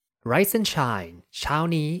Rise and Shine เช้า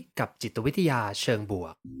นี้กับจิตวิทยาเชิงบว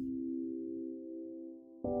ก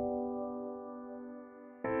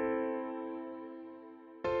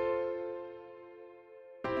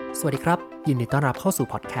สวัสดีครับยินดีต้อนรับเข้าสู่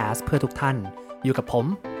พอดแคสต์เพื่อทุกท่านอยู่กับผม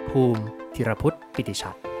ภูมิธีรพุทธปิติ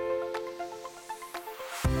ชัด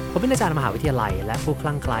ผมเป็นอาจารย์มหาวิทยาลัยและผู้ค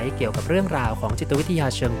ลั่งไคล้เกี่ยวกับเรื่องราวของจิตวิทยา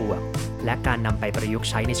เชิงบวกและการนำไปประยุกต์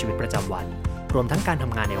ใช้ในชีวิตประจำวันรวมทั้งการท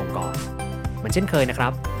ำงานในองค์กรเหมือนเช่นเคยนะค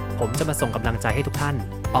รับผมจะมาส่งกำลังใจให้ทุกท่าน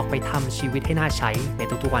ออกไปทำชีวิตให้น่าใช้ใน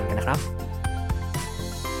ทุกๆวันกันนะครับ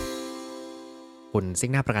คุณซิ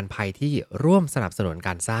กนาประกันภัยที่ร่วมสนับสนุนก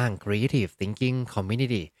ารสร้าง Creative Thinking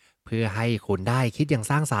Community เพื่อให้คุณได้คิดอย่าง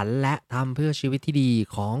สร้างสรรค์และทำเพื่อชีวิตที่ดี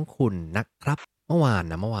ของคุณนะครับเมื่อว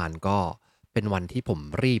านก็เป็นวันที่ผม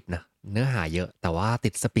รีบนะเนื้อหาเยอะแต่ว่าติ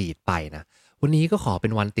ดสปีดไปนะวันนี้ก็ขอเป็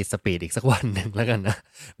นวันติดสปีดอีกสักวันหนึ่งแล้วกันนะ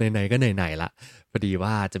ไหนๆก็ไหนๆละพอดี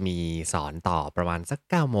ว่าจะมีสอนต่อประมาณสัก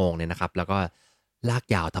9 โมงเนี่ยนะครับแล้วก็ลาก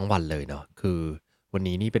ยาวทั้งวันเลยเนาะคือวัน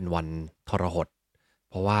นี้นี่เป็นวันทรหด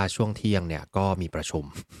เพราะว่าช่วงเที่ยงเนี่ยก็มีประชุม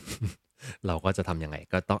เราก็จะทำยังไง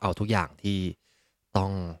ก็ต้องเอาทุกอย่างที่ต้อ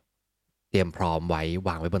งเตรียมพร้อมไว้ว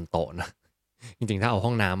างไว้บนโต๊ะนะจริงๆถ้าเอาห้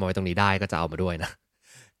องน้ำมาไว้ตรงนี้ได้ก็จะเอามาด้วยนะ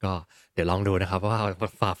ก็เดี๋ยวลองดูนะครับว่า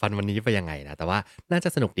ฝ่าฟันวันนี้ไปยังไงนะแต่ว่าน่าจะ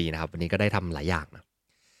สนุกดีนะครับวันนี้ก็ได้ทำหลายอย่างนะ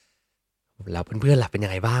แล้วเพื่อนๆล่ะเป็นยั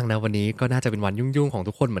งไงบ้างนะวันนี้ก็น่าจะเป็นวันยุ่งๆของ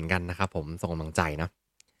ทุกคนเหมือนกันนะครับผมส่งกำลังใจนะ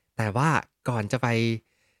แต่ว่าก่อนจะไป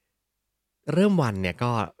เริ่มวันเนี่ย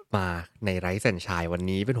ก็มาในไร้แสนชัยวัน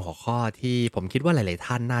นี้เป็นหัวข้อที่ผมคิดว่าหลายๆ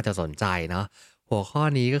ท่านน่าจะสนใจเนาะหัวข้อ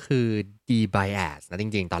นี้ก็คือ de-bias นะจ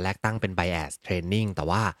ริงๆตอนแรกตั้งเป็น bias training แต่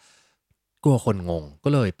ว่ากลัวคนงงก็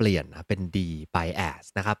เลยเปลี่ยนนะเป็น de-bias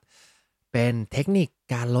นะครับเป็นเทคนิค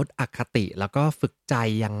การลดอคติแล้วก็ฝึกใจ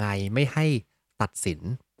ยังไงไม่ให้ตัดสิน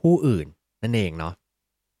ผู้อื่นนั่นเองเนาะ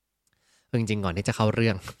จริงๆก่อนที่จะเข้าเรื่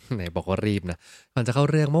อง ไหนบอกว่ารีบนะก่อนจะเข้า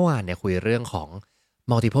เรื่องเมื่อวานเนี่ยคุยเรื่องของ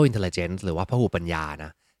multiple intelligence หรือว่าพหุปัญญาน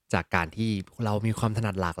ะจากการที่เรามีความถ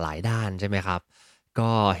นัดหลากหลายด้านใช่ไหมครับก็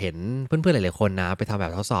เห็นเพื่อนๆหลายๆคนนะไปทำแบ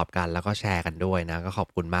บทดสอบกันแล้วก็แชร์กันด้วยนะก็ขอบ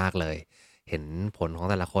คุณมากเลยเห็นผลของ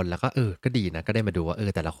แต่ละคนแล้วก็ก็ดีนะก็ได้มาดูว่า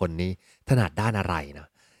แต่ละคนนี้ถนัดด้านอะไรนะ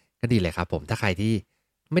ก็ดีเลยครับผมถ้าใครที่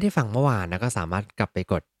ไม่ได้ฟังเมื่อวานนะก็สามารถกลับไป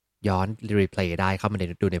กดย้อนรีเพลย์ได้เข้ามา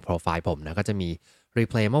ดูในโปรไฟล์ผมนะก็จะมีรี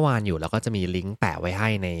เพลย์เมื่อวานอยู่แล้วก็จะมีลิงก์แปะไว้ให้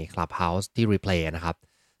ใน Clubhouse ที่รีเพลย์นะครับ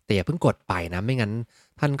แต่อย่าเพิ่งกดไปนะไม่งั้น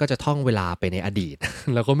ท่านก็จะท่องเวลาไปในอดีต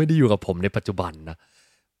แล้วก็ไม่ได้อยู่กับผมในปัจจุบันนะ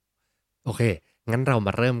โอเคงั้นเราม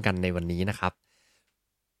าเริ่มกันในวันนี้นะครับ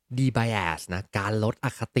de-bias นะการลดอ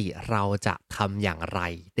คติเราจะทำอย่างไร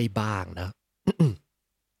ได้บ้างนะ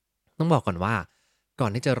ต้องบอกก่อนว่าก่อ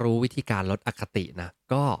นที่จะรู้วิธีการลดอคตินะ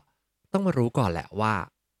ก็ต้องมารู้ก่อนแหละว่า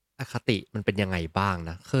อคติมันเป็นยังไงบ้าง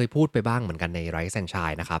นะเคยพูดไปบ้างเหมือนกันใน Rise and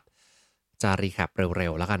Shine นะครับจะรีแคปเร็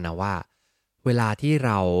วๆแล้วกันนะว่าเวลาที่เ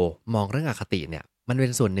รามองเรื่องอคติเนี่ยมันเป็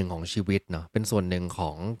นส่วนหนึ่งของชีวิตเนาะเป็นส่วนหนึ่งขอ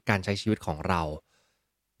งการใช้ชีวิตของเรา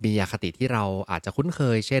มีอคติที่เราอาจจะคุ้นเค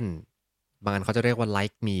ยเช่นบางอันเขาจะเรียกว่า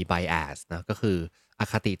like me bias นะก็คืออ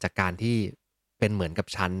คติจากการที่เป็นเหมือนกับ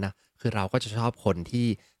ฉันนะคือเราก็จะชอบคนที่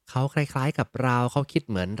เขาคล้ายๆกับเราเขาคิด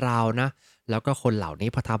เหมือนเรานะแล้วก็คนเหล่านี้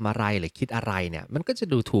พอทำอะไรหรือคิดอะไรเนี่ยมันก็จะ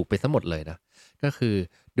ดูถูกไปซะหมดเลยนะก็คือ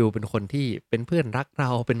ดูเป็นคนที่เป็นเพื่อนรักเร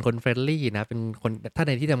าเป็นคนเฟรนลี่นะเป็นคนถ้าใ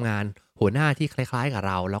นที่ทำงานหัวหน้าที่คล้ายๆกับ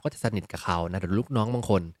เราก็จะสนิทกับเขานะหรือลูกน้องบาง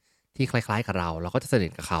คนที่คล้ายๆกับเราก็จะสนิ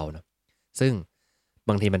ทกับเขานะซึ่ง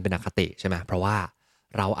บางทีมันเป็นอคติใช่ไหมเพราะว่า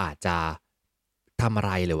เราอาจจะทำอะไ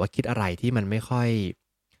รหรือว่าคิดอะไรที่มันไม่ค่อย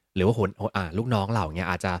หรือว่าลูกน้องเราเนี่ย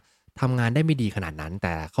อาจจะทำงานได้ไม่ดีขนาดนั้นแ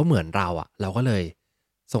ต่เขาเหมือนเราเราก็เลย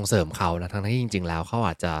ส่งเสริมเขานะทั้งที่จริงๆแล้วเขาอ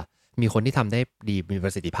าจจะมีคนที่ทำได้ดีมีปร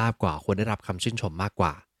ะสิทธิภาพกว่าควรได้รับคำชื่นชมมากกว่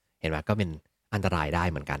าเห็นไหมก็เป็นอันตรายได้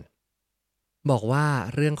เหมือนกันบอกว่า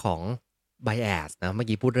เรื่องของ bias นะเมื่อ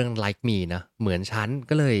กี้พูดเรื่อง like me นะเหมือนฉัน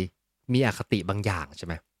ก็เลยมีอคติบางอย่างใช่ไ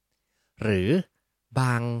หมหรือบ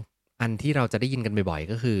างอันที่เราจะได้ยินกันบ่อย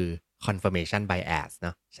ๆก็คือ confirmation bias เน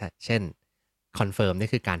าะเช่น confirm นี่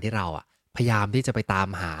คือการที่เราพยายามที่จะไปตาม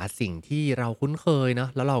หาสิ่งที่เราคุ้นเคยเนาะ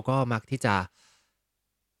แล้วเราก็มักที่จะ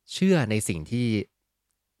เชื่อในสิ่งที่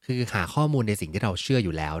คือหาข้อมูลในสิ่งที่เราเชื่ออ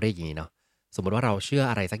ยู่แล้วได้อย่างนี้เนาะสมมติว่าเราเชื่อ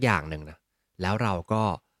อะไรสักอย่างหนึ่งนะแล้วเราก็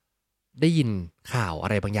ได้ยินข่าวอะ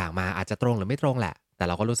ไรบางอย่างมาอาจจะตรงหรือไม่ตรงแหละแต่เ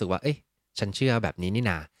ราก็รู้สึกว่าเอ้ยฉันเชื่อแบบนี้นี่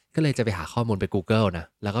นาก็เลยจะไปหาข้อมูลไป Google นะ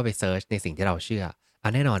แล้วก็ไปเซิร์ชในสิ่งที่เราเชื่อ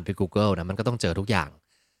แน่นอนไป Google นะมันก็ต้องเจอทุกอย่าง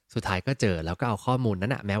สุดท้ายก็เจอแล้วก็เอาข้อมูลนั้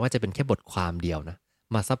นแม้ว่าจะเป็นแค่บทความเดียวนะ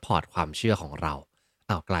มาซัพพอร์ตความเชื่อของเรา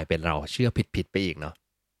กลายเป็นเราเชื่อผิดไปอีกเนาะ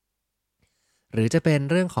หรือจะเป็น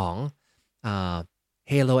เรื่องของอ่า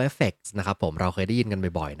Halo Effect นะครับผมเราเคยได้ยินกัน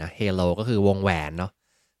บ่อยๆนะ Halo ก็คือวงแหวนเนาะ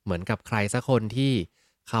เหมือนกับใครสักคนที่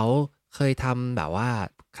เขาเคยทำแบบว่า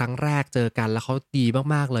ครั้งแรกเจอกันแล้วเขาดี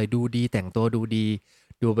มากๆเลยดูดีแต่งตัวดูดี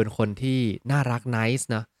ดูเป็นคนที่น่ารัก nice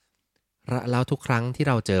นะแล้วทุกครั้งที่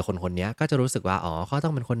เราเจอคนคนเนี้ยก็จะรู้สึกว่าอ๋อเขาต้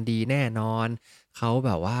องเป็นคนดีแน่นอนเขาแ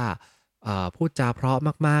บบว่าพูดจาเพราะ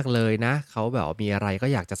มากๆเลยนะเขาแบบมีอะไรก็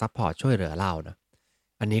อยากจะซัปพอร์ตช่วยเหลือเรานะ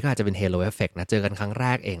อันนี้ก็อาจจะเป็น Halo Effect นะเจอกันครั้งแร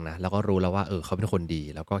กเองนะแล้วก็รู้แล้วว่าเขาเป็นคนดี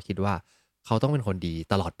แล้วก็คิดว่าเขาต้องเป็นคนดี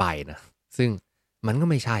ตลอดไปนะซึ่งมันก็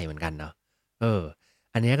ไม่ใช่เหมือนกันเนาะเออ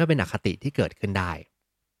อันนี้ก็เป็นอคติที่เกิดขึ้นได้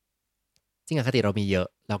จริงอคติเรามีเยอะ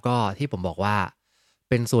แล้วก็ที่ผมบอกว่า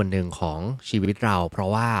เป็นส่วนหนึ่งของชีวิตเราเพราะ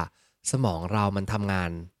ว่าสมองเรามันทำงาน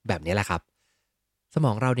แบบนี้แหละครับสม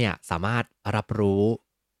องเราเนี่ยสามารถรับรู้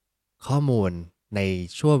ข้อมูลใน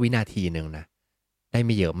ชั่ววินาทีหนึ่งนะได้ไ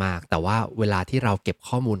ม่เยอะมากแต่ว่าเวลาที่เราเก็บ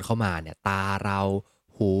ข้อมูลเข้ามาเนี่ยตาเรา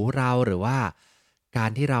หูเราหรือว่าการ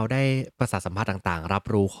ที่เราได้ประสาทสัมผัสต่างๆรับ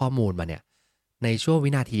รู้ข้อมูลมาเนี่ยในช่วงวิ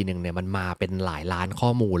นาทีหนึ่งเนี่ยมันมาเป็นหลายล้านข้อ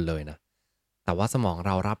มูลเลยนะ แต่ว่าสมองเ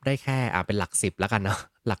รารับได้แค่เป็นหลัก10แล้วกันเนาะ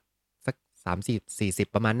หลักสัก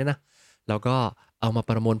30-40ประมาณเนี้ยนะแล้วก็เอามา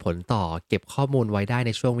ประมวลผลต่อเก็บข้อมูลไว้ได้ใ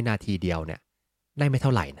นช่วงวินาทีเดียวเนี่ยได้ไม่เท่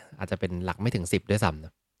าไหร่นะอาจจะเป็นหลักไม่ถึง10ด้วยซ้ำน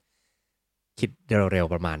ะคิดเร็ว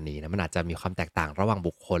ๆประมาณนี้นะมันอาจจะมีความแตกต่างระหว่าง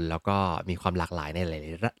บุคคลแล้วก็มีความหลากหลายใน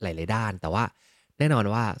หลายๆด้านแต่ว่าแน่นอน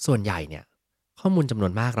ว่าส่วนใหญ่เนี่ยข้อมูลจำนว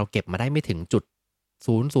นมากเราเก็บมาได้ไม่ถึงจุด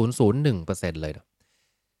0001%เลยนะ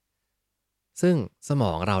ซึ่งสม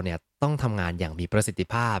องเราเนี่ยต้องทำงานอย่างมีประสิทธิ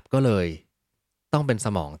ภาพก็เลยต้องเป็นส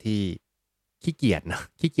มองที่ขี้เกียจนะ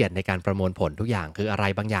ขี้เกียจในการประมวลผลทุกอย่างคืออะไร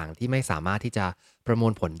บางอย่างที่ไม่สามารถที่จะประมว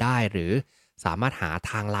ลผลได้หรือสามารถหา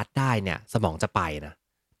ทางลัดได้เนี่ยสมองจะไปนะ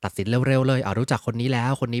ตัดสินเร็วๆเลยรู้จักคนนี้แล้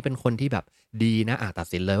วคนนี้เป็นคนที่แบบดีนะตัด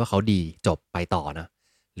สินเลยว่าเขาดีจบไปต่อนะ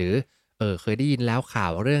หรือเคยได้ยินแล้วข่า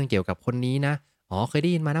วเรื่องเกี่ยวกับคนนี้นะอ๋อเคยได้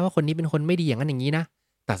ยินมานะว่าคนนี้เป็นคนไม่ดีอย่างนั้นอย่างนี้นะ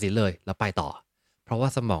ตัดสินเลยแล้วไปต่อ เพราะว่า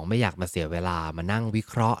สมองไม่อยากมาเสียเวลามานั่งวิ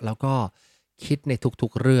เคราะห์แล้วก็คิดในทุ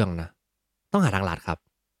กๆเรื่องนะต้องหาทางลัดครับ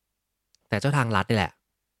แต่เจ้าทางลัดนี่แหละ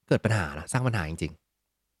เกิดปัญหานะสร้างปัญหาจริง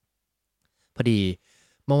ๆพอดี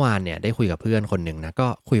เมื่อวานเนี่ยได้คุยกับเพื่อนคนหนึ่งนะก็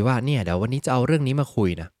คุยว่าเนี่ยเดี๋ยววันนี้จะเอาเรื่องนี้มาคุย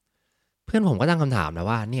นะเพื่อนผมก็ตั้งคำถามนะ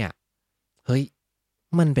ว่าเนี่ยเฮ้ย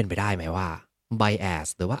มันเป็นไปได้ไหมว่า bias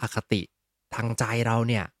หรือว่าอคติทางใจเรา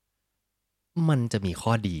เนี่ยมันจะมีข้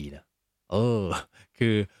อดีนะเออคื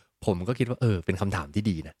อผมก็คิดว่าเป็นคำถามที่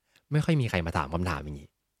ดีนะ ไม่ค่อยมีใครมาถามคำถามอย่างนี้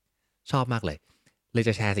ชอบมากเลยเลยจ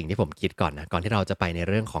ะแชร์สิ่งที่ผมคิดก่อนนะก่อนที่เราจะไปใน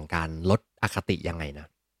เรื่องของการลดอคติยังไงนะ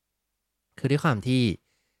คือด้วยความที่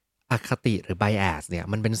อคติหรือ bias เนี่ย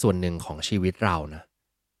มันเป็นส่วนหนึ่งของชีวิตเรานะ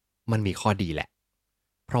มันมีข้อดีแหละ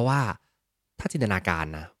เพราะว่าถ้าจินตนาการ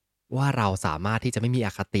นะว่าเราสามารถที่จะไม่มีอ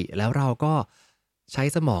คติแล้วเราก็ใช้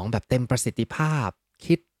สมองแบบเต็มประสิทธิภาพ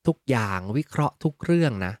คิดทุกอย่างวิเคราะห์ทุกเรื่อ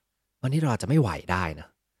งนะวันนี้เราอาจจะไม่ไหวได้นะ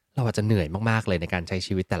เราอาจจะเหนื่อยมากๆเลยในการใช้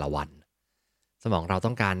ชีวิตแต่ละวันสมองเรา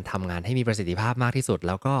ต้องการทำงานให้มีประสิทธิภาพมากที่สุดแ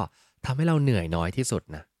ล้วก็ทำให้เราเหนื่อยน้อยที่สุด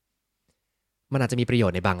นะมันอาจจะมีประโย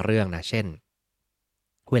ชน์ในบางเรื่องนะเช่น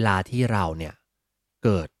เวลาที่เราเนี่ยเ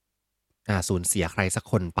กิดสูญเสียใครสัก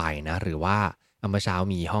คนไปนะหรือว่าเมื่อเช้า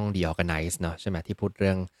มีห้อง The Organize เนาะใช่ไหมที่พูดเ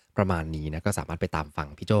รื่องประมาณนี้นะก็สามารถไปตามฟัง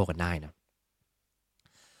พี่โจกันได้นะ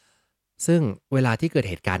ซึ่งเวลาที่เกิด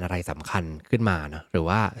เหตุการณ์อะไรสำคัญขึ้นมานะหรือ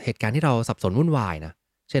ว่าเหตุการณ์ที่เราสับสนวุ่นวายนะ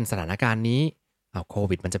เช่นสถานการณ์นี้โค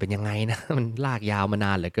วิดมันจะเป็นยังไงนะมันลากยาวมาน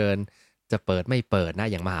านเหลือเกินจะเปิดไม่เปิดนะ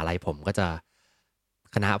อย่างมหาลัยผมก็จะ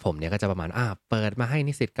คณะผมเนี่ยก็จะประมาณเปิดมาให้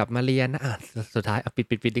นิสิตกลับมาเรียนนะสุดท้าย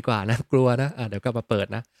ปิดดีกว่านะกลัวนะเดี๋ยวกลับมาเปิด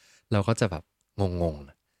นะเราก็จะแบบงงๆ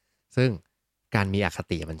นะซึ่งการมีอค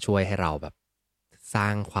ติมันช่วยให้เราแบบสร้า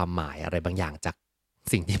งความหมายอะไรบางอย่างจาก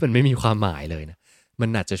สิ่งที่มันไม่มีความหมายเลยนะ มัน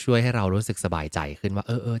อาจจะช่วยให้เรารู้สึกสบายใจขึ้นว่า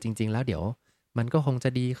จริงๆแล้วเดี๋ยวมันก็คงจะ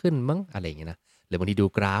ดีขึ้นมั้งอะไรอย่างเงี้ยนะหรือบางทีดู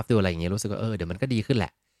กราฟดูอะไรอย่างเงี้ยรู้สึกว่าเดี๋ยวมันก็ดีขึ้นแหล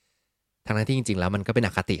ะทั้งที่จริงๆแล้วมันก็เป็นอ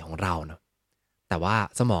คติของเราเนาะแต่ว่า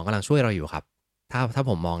สมองกำลังช่วยเราอยู่ครับถ้า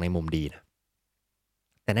ผมมองในมุมดีนะ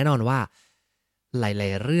แต่แน่นอนว่าหลา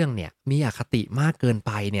ยๆเรื่องเนี่ยมีอคติมากเกินไ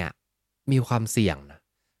ปเนี่ยมีความเสี่ยงนะ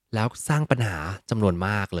แล้วสร้างปัญหาจำนวนม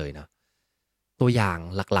ากเลยนะตัวอย่าง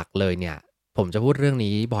หลักๆเลยเนี่ยผมจะพูดเรื่อง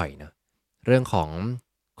นี้บ่อยนะ เรื่องของ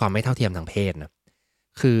ความไม่เท่าเทียมทางเพศนะ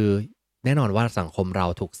คือแน่นอนว่าสังคมเรา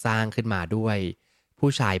ถูกสร้างขึ้นมาด้วย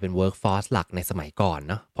ผู้ชายเป็น workforce หลักในสมัยก่อน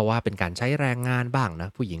เนาะเพราะว่าเป็นการใช้แรงงานบ้างนะ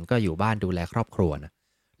ผู้หญิงก็อยู่บ้านดูแลครอบครัวนะ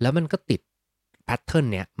แล้วมันก็ติดแพทเทิร์น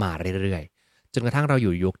เนี้ยมาเรื่อยๆจนกระทั่งเราอ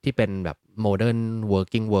ยู่ยุคที่เป็นแบบ modern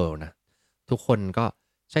working world นะทุกคนก็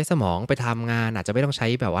ใช้สมองไปทำงานอาจจะไม่ต้องใช้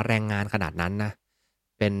แบบว่าแรงงานขนาดนั้นนะ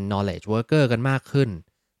เป็น knowledge worker กันมากขึ้น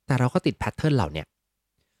แต่เราก็ติดแพทเทิร์นเหล่าเนี้ย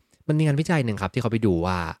มันมีงานวิจัยหนึ่งครับที่เขาไปดู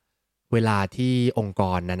ว่าเวลาที่องค์ก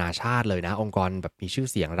รนานาชาติเลยนะองค์กรแบบมีชื่อ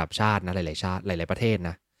เสียงระดับชาตินะหลายๆชาติหลายๆประเทศน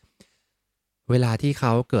ะเวลาที่เข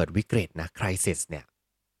าเกิดวิกฤตนะ crisis เนี่ย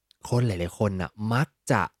คนหลายๆคนน่ะมัก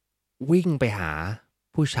จะวิ่งไปหา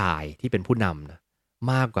ผู้ชายที่เป็นผู้นำนะ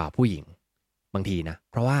มากกว่าผู้หญิงบางทีนะ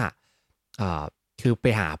เพราะว่าเอ่อคือไป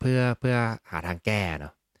หาเพื่อหาทางแก้เนา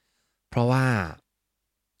ะเพราะว่า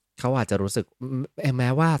เขาอาจจะรู้สึกแม้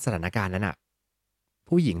ว่าสถานการณ์นั้นน่ะ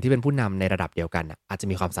ผู้หญิงที่เป็นผู้นำในระดับเดียวกันน่ะอาจจะ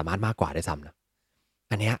มีความสามารถมากกว่าด้วยซ้ำนะ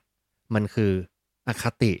อันเนี้ยมันคืออค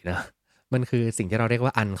ตินะมันคือสิ่งที่เราเรียกว่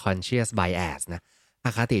า unconscious bias นะอ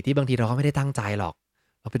คติที่บางทีเราก็ไม่ได้ตั้งใจหรอก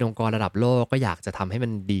เราเป็นองค์กรระดับโลกก็อยากจะทำให้มั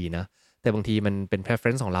นดีนะแต่บางทีมันเป็น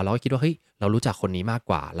preference ของเราเราก็คิดว่าเฮ้ยเรารู้จักคนนี้มาก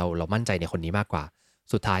กว่าเรามั่นใจในคนนี้มากกว่า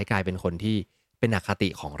สุดท้ายกลายเป็นคนที่เป็นอคติ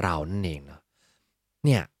ของเรานั่นเองเนาะเ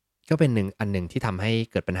นี่ยก็เป็นอันหนึ่งที่ทำให้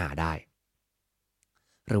เกิดปัญหาได้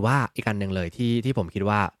หรือว่าอีกอันหนึ่งเลยที่ผมคิด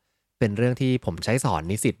ว่าเป็นเรื่องที่ผมใช้สอน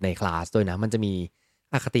นิสิตในคลาสด้วยนะมันจะมี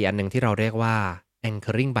อคติอันหนึ่งที่เราเรียกว่า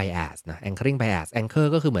anchoring bias นะ anchoring bias anchor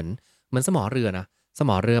ก็คือเหมือนสมอเรือนะสม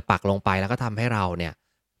อเรือปักลงไปแล้วก็ทำให้เราเนี่ย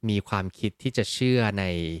มีความคิดที่จะเชื่อใน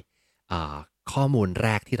อ่าข้อมูลแร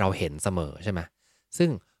กที่เราเห็นเสมอใช่ไหมซึ่ง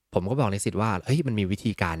ผมก็บอกนิสิตว่าเฮ้ยมันมีวิ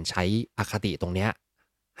ธีการใช้อคติตรงเนี้ย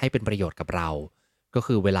ให้เป็นประโยชน์กับเราก็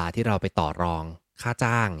คือเวลาที่เราไปต่อรองค่า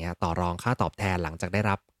จ้างเนี่ยต่อรองค่าตอบแทนหลังจากได้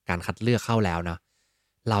รับการคัดเลือกเข้าแล้วนะ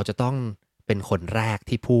เราจะต้องเป็นคนแรก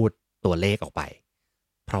ที่พูดตัวเลขออกไป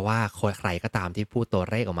เพราะว่าใครก็ตามที่พูดตัว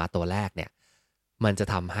เลขออกมาตัวแรกเนี่ยมันจะ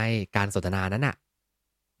ทำให้การสนทนานั้นอ่ะ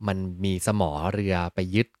มันมีสมอเรือไป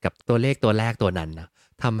ยึดกับตัวเลขตัวแรกตัวนั้นนะ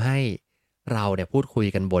ทำให้เราเนี่ยพูดคุย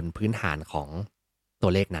กันบนพื้นฐานของตั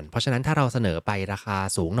วเลขนั้นเพราะฉะนั้นถ้าเราเสนอไปราคา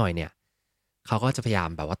สูงหน่อยเนี่ยเขาก็จะพยายาม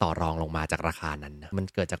แบบว่าต่อรองลงมาจากราคานั้นนะมัน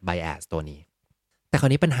เกิดจาก bias ตัวนี้ แต่คราว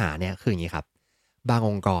นี้ปัญหาเนี่ยคืออย่างนี้ครับบางอ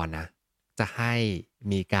งค์กรนะจะให้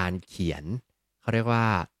มีการเขียนเขาเรียกว่า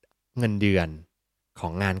เงินเดือนขอ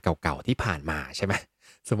งงานเก่าๆที่ผ่านมาใช่ไหม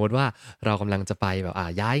สมมติว่าเรากำลังจะไปแบบ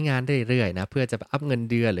ย้ายงานเรื่อยๆนะเพื่อจะอัพเงิน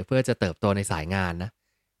เดือนหรือเพื่อจะเติบโตในสายงานนะ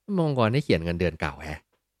องค์กรได้เขียนเงินเดือนเก่าแฮะ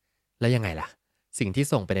แล้วยังไงล่ะสิ่งที่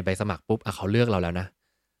ส่งไปในใบสมัครปุ๊บเขาเลือกเราแล้วนะ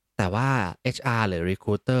แต่ว่า HR หรือ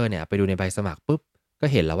Recruiter เนี่ยไปดูในใบสมัครปุ๊บก็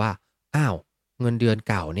เห็นแล้วว่าอ้าว เงินเดือน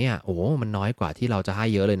เก่าเนี่ยโอ้โฮมันน้อยกว่าที่เราจะให้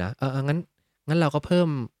เยอะเลยนะงั้นเราก็เพิ่ม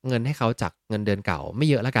เงินให้เขาจากเงินเดือนเก่าไม่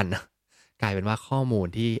เยอะแล้วกันนะกลายเป็นว่าข้อมูล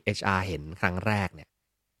ที่ HR เห็นครั้งแรกเนี่ย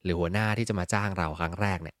หรือหัวหน้าที่จะมาจ้างเราครั้งแร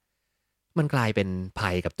กเนี่ยมันกลายเป็นภั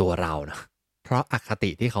ยกับตัวเรานะเพราะอค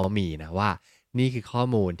ติที่เขามีนะว่านี่คือข้อ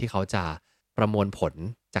มูลที่เขาจะประมวลผล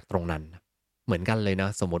จากตรงนั้นเหมือนกันเลยนะ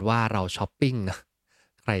สมมุติว่าเราชอปปิงนะ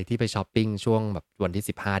ใครที่ไปชอปปิงช่วงแบบวันที่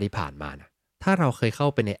15ที่ผ่านมานะ ถ้าเราเคยเข้า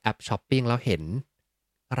ไปในแอปช้อปปิงแล้วเห็น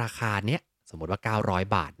ราคาเนี้ยสมมติว่า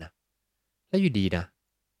900บาทนะแล้วอยู่ดีนะ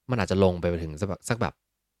มันอาจจะลงไปถึงสักแบบ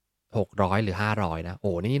600หรือ500นะโอ้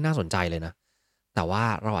นี่น่าสนใจเลยนะแต่ว่า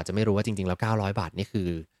เราอาจจะไม่รู้ว่าจริงๆแล้ว900บาทนี่คือ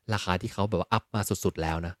ราคาที่เขาแบบว่าอัพมาสุดๆแ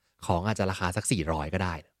ล้วนะของอาจจะราคาสัก400ก็ไ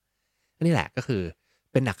ด้นะนี่แหละก็คือ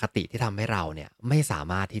เป็นอคติที่ทำให้เราเนี่ยไม่สา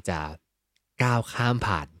มารถที่จะก้าวข้าม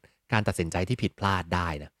ผ่านการตัดสินใจที่ผิดพลาดได้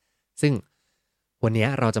นะ ซึ่งวันนี้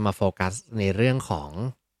เราจะมาโฟกัสในเรื่องของ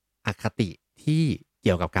อคติที่เ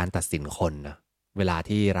กี่ยวกับการตัดสินคนนะเวลา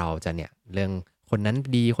ที่เราจะเนี่ยเรื่องคนนั้น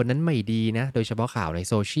ดีคนนั้นไม่ดีนะโดยเฉพาะข่าวใน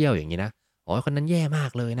โซเชียลอย่างนี้นะอ๋อคนนั้นแย่มา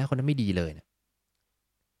กเลยนะคนนั้นไม่ดีเลยนะ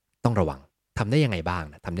ต้องระวังทำได้ยังไงบ้าง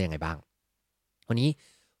นะทำได้ยังไงบ้างวันนี้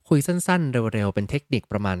คุยสั้นๆเร็วๆเป็นเทคนิค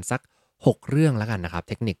ประมาณสัก6เรื่องแล้วกันนะครับ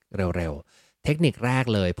เทคนิคเร็วๆเทคนิคแรก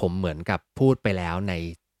เลยผมเหมือนกับพูดไปแล้วใน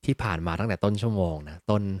ที่ผ่านมาตั้งแต่ต้นชั่วโมงนะ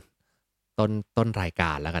ต้นรายก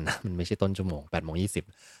ารแล้วกันนะมันไม่ใช่ต้นชั่วโมง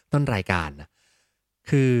8:20ต้นรายการนะ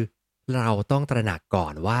คือเราต้องตระหนักก่อ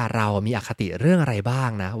นว่าเรามีอคติเรื่องอะไรบ้าง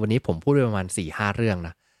นะวันนี้ผมพูดไปประมาณ4-5เรื่องน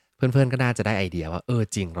ะเพื่อนๆก็น่าจะได้ไอเดียว่า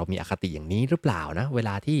จริงเรามีอคติอย่างนี้หรือเปล่านะเวล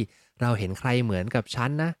าที่เราเห็นใครเหมือนกับฉัน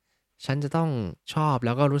นะฉันจะต้องชอบแ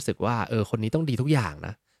ล้วก็รู้สึกว่าคนนี้ต้องดีทุกอย่างน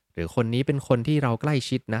ะหรือคนนี้เป็นคนที่เราใกล้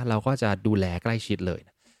ชิดนะเราก็จะดูแลใกล้ชิดเลยน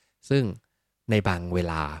ะซึ่งในบางเว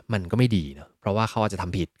ลามันก็ไม่ดีเนาะเพราะว่าเขาอาจจะท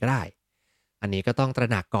ำผิดก็ได้ อันนี้ก็ต้องตระ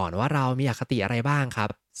หนักก่อนว่าเรามีอคติอะไรบ้างครับ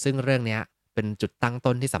ซึ่งเรื่องเนี้ยเป็นจุดตั้ง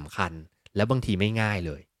ต้นที่สำคัญและบางทีไม่ง่ายเ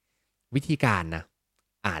ลยวิธีการนะ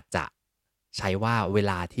อาจจะใช้ว่าเว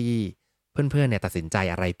ลาที่เพื่อนๆเนี่ยตัดสินใจ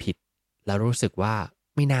อะไรผิดแล้วรู้สึกว่า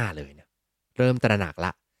ไม่น่าเลยเนี่ยเริ่มตระหนักล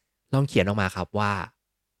ะลองเขียนออกมาครับว่า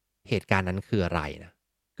เหตุการณ์นั้นคืออะไรนะ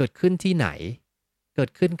เกิดขึ้นที่ไหนเกิด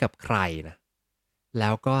ขึ้นกับใครนะแล้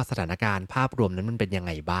วก็สถานการณ์ภาพรวมนั้นมันเป็นยังไ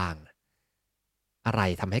งบ้าง อะไร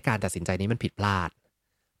ทำให้การตัดสินใจนี้มันผิดพลาด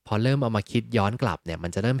พอเริ่มเอามาคิดย้อนกลับเนี่ยมั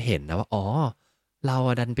นจะเริ่มเห็นนะว่าอ๋อเรา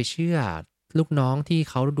ดันไปเชื่อลูกน้องที่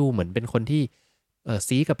เขาดูเหมือนเป็นคนที่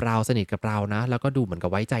ซี้กับเราสนิทกับเรานะแล้วก็ดูเหมือนกั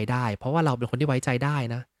บไว้ใจได้เพราะว่าเราเป็นคนที่ไว้ใจได้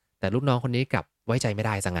นะแต่ลูกน้องคนนี้กลับไว้ใจไม่ไ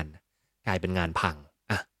ด้ซะงั้นกลายเป็นงานพัง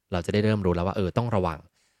อ่ะเราจะได้เริ่มรู้แล้วว่าต้องระวัง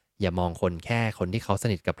อย่ามองคนแค่คนที่เขาส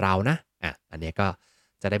นิทกับเรานะอ่ะอันนี้ก็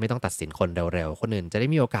จะได้ไม่ต้องตัดสินคนเร็วๆคนอื่นจะได้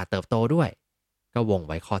มีโอกาสเติบโตด้วยก็วง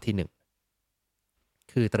ไว้ข้อที่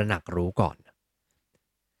1คือตระหนักรู้ก่อน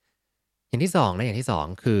อย่างที่2นะอย่างที่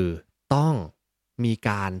2คือต้องมีก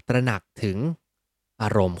ารตระหนักถึงอา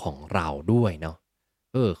รมณ์ของเราด้วยเนาะ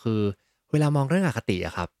คือเวลามองเรื่องอคติอ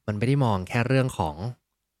ะครับมันไม่ได้มองแค่เรื่องของ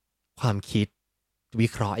ความคิดวิ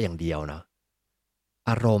เคราะห์อย่างเดียวเนาะ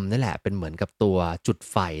อารมณ์นั่นแหละเป็นเหมือนกับตัวจุด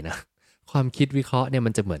ไฟนะความคิดวิเคราะห์เนี่ยมั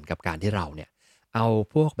นจะเหมือนกับการที่เราเนี่ยเอา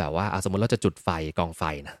พวกแบบว่าสมมุติเราจะจุดไฟกองไฟ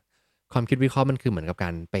นะความคิดวิเคราะห์มันคือเหมือนกับกา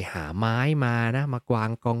รไปหาไม้มานะมากวาง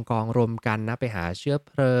กองรวมกันนะไปหาเชื้อเ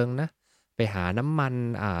พลิงนะไปหาน้ำมัน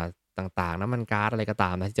ต่างๆน้ำมันก๊าซอะไรก็ต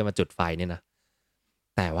ามนะที่จะมาจุดไฟเนี่ยนะ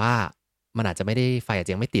แต่ว่ามันอาจจะไม่ได้ไฟอาจจ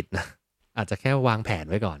ะยังไม่ติดนะอาจจะแค่วางแผน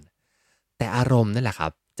ไว้ก่อนแต่อารมณ์นั่นแหละครั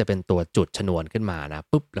บจะเป็นตัวจุดชนวนขึ้นมานะ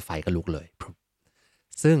ปุ๊บแล้วไฟก็ลุกเลย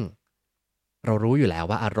ซึ่งเรารู้อยู่แล้ว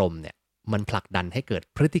ว่าอารมณ์เนี่ยมันผลักดันให้เกิด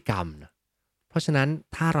พฤติกรรมนะเพราะฉะนั้น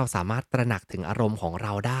ถ้าเราสามารถตระหนักถึงอารมณ์ของเร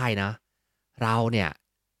าได้นะเราเนี่ย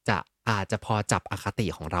จะอาจจะพอจับอคติ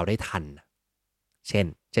ของเราได้ทันเช่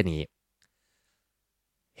นนี้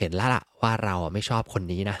เห็นแล้วล่ะว่าเราไม่ชอบคน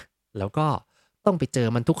นี้นะแล้วก็ต้องไปเจอ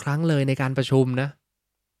มันทุกครั้งเลยในการประชุมนะ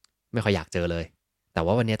ไม่ค่อยอยากเจอเลยแต่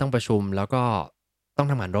ว่าวันนี้ต้องประชุมแล้วก็ต้อง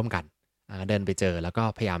ทำงานร่วมกันเดินไปเจอแล้วก็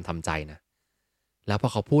พยายามทำใจนะ แล้วพอ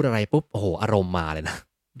เขาพูดอะไรปุ๊บโอ้โฮอารมณ์มาเลยนะ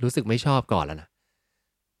รู้สึกไม่ชอบก่อนแล้วนะ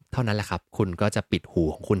เท่านั้นแหละครับคุณก็จะปิดหู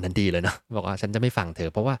ของคุณทันทีเลยนะบอกว่าฉันจะไม่ฟังเธอ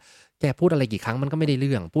เพราะว่าแกพูดอะไรกี่ครั้งมันก็ไม่ได้เ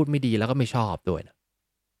รื่องพูดไม่ดีแล้วก็ไม่ชอบด้วยนะ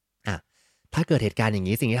อะถ้าเกิดเหตุการณ์อย่าง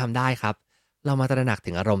งี้สิ่งที่ทำได้ครับเรามาตระหนัก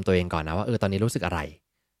ถึงอารมณ์ตัวเองก่อนนะว่าตอนนี้รู้สึกอะไร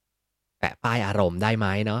แปะป้ายอารมณ์ได้ไหม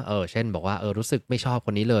เนาะเช่นบอกว่ารู้สึกไม่ชอบค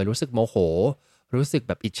นนี้เลยรู้สึกโมโหรู้สึกแ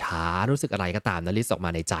บบอิจฉารู้สึกอะไรก็ตามนะลิสต์ออกมา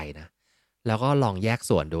ในใจนะแล้วก็ลองแยก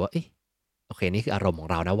ส่วนดูว่าเอ๊ะ โอเคนี่คืออารมณ์ของ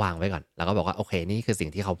เรานะวางไว้ก่อนแล้วก็บอกว่าโอเคนี่คือสิ่ง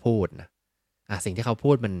ที่เขาพูดนะสิ่งที่เขา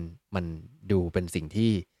พูดมันดูเป็นสิ่ง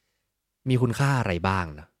ที่มีคุณค่าอะไรบ้าง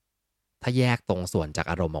นะถ้าแยกตรงส่วนจาก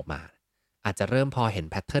อารมณ์ออกมาอาจจะเริ่มพอเห็น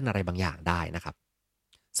แพทเทิร์นอะไรบางอย่างได้นะครับ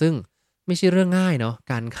ซึ่งไม่ใช่เรื่องง่ายเนาะ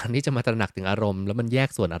การที่จะมาตระหนักถึงอารมณ์แล้วมันแยก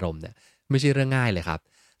ส่วนอารมณ์เนี่ยไม่ใช่เรื่องง่ายเลยครับ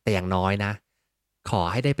แต่อย่างน้อยนะขอ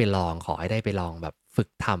ให้ได้ไปลองขอให้ได้ไปลองแบบฝึก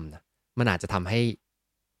ทำนะมันอาจจะทำให้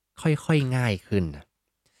ค่อยๆง่ายขึ้นนะ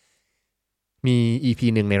มี EP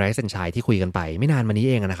หนึ่งใน Rise and Shine ที่คุยกันไปไม่นานมานี้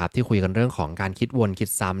เองนะครับที่คุยกันเรื่องของการคิดวนคิด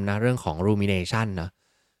ซ้ำนะเรื่องของ rumination นะ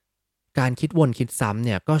การคิดวนคิดซ้ำเ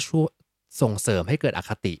นี่ยก็ช่วยส่งเสริมให้เกิดอ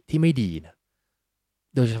คติที่ไม่ดีนะ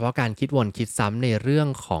โดยเฉพาะการคิดวนคิดซ้ำในเรื่อง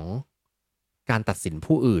ของการตัดสิน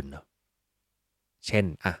ผู้อื่นนะเช่น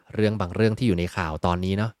เรื่องบางเรื่องที่อยู่ในข่าวตอน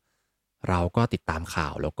นี้เนาะเราก็ติดตามข่า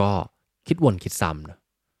วแล้วก็คิดวนคิดซ้ำนะ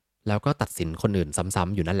แล้วก็ตัดสินคนอื่นซ้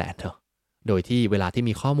ำๆอยู่นั่นแหละเนาะ โดยที่เวลาที่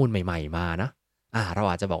มีข้อมูลใหม่ๆมานะเรา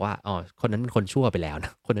อาจจะบอกว่าคนนั้นเป็นคนชั่วไปแล้วน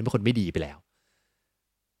ะคนนั้นเป็นคนไม่ดีไปแล้ว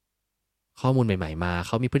ข้อมูลใหม่ๆมาเ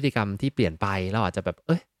ขามีพฤติกรรมที่เปลี่ยนไปเราอาจจะแบบ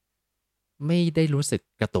ไม่ได้รู้สึก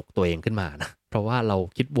กระตุกตัวเองขึ้นมานะเพราะว่าเรา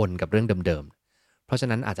คิดวนกับเรื่องเดิมๆเพราะฉะ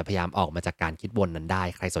นั้นอาจจะพยายามออกมาจากการคิดวนนั้นได้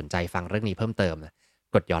ใครสนใจฟังเรื่องนี้เพิ่มเติมนะ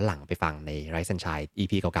กดย้อนหลังไปฟังใน Rise and Shine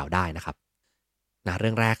EP เก่าๆได้นะครับนะเรื่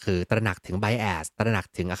องแรกคือตระหนักถึง bias ตระหนัก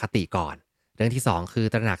ถึงอคติก่อน เรื่องที่2คือ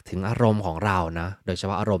ตระหนักถึงอารมณ์ของเรานะโดยเฉ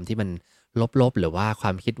พาะอารมณ์ที่มันลบๆหรือว่าคว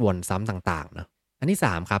ามคิดวนซ้ำต่างๆนะอันที่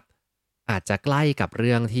3ครับอาจจะใกล้กับเ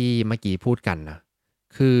รื่องที่เมื่อกี้พูดกันนะ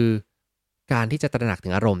คือการที่จะตระหนักถึ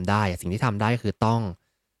งอารมณ์ได้สิ่งที่ทำได้คือต้อง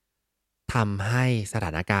ทำให้สถ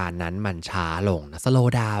านการณ์นั้นมันช้าลงนะ slow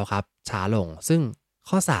down ครับช้าลงซึ่ง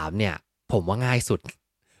ข้อ3เนี่ยผมว่าง่ายสุด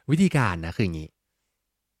วิธีการนะคืออย่างนี้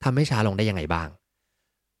ทำให้ช้าลงได้ยังไงบ้าง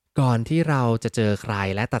ก่อนที่เราจะเจอใคร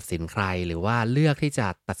และตัดสินใครหรือว่าเลือกที่จะ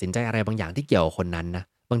ตัดสินใจอะไรบางอย่างที่เกี่ยวกับคนนั้นนะ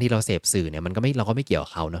บางทีเราเสพสื่อเนี่ยเราก็ไม่เกี่ยวกั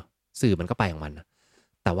บเขาเนาะสื่อมันก็ไปของมันนะ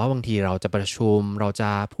แต่ว่าบางทีเราจะประชุมเราจะ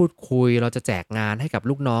พูดคุยเราจะแจกงานให้กับ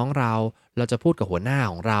ลูกน้องเราจะพูดกับหัวหน้า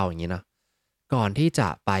ของเราอย่างนี้นะก่อนที่จะ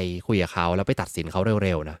ไปคุยกับเขาแล้วไปตัดสินเขาเ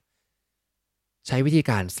ร็วๆนะใช้วิธี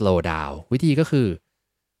การ slow down วิธีก็คือ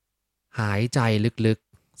หายใจลึก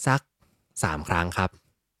ๆสัก3 ครั้งครับ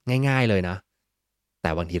ง่ายๆเลยนะ แต่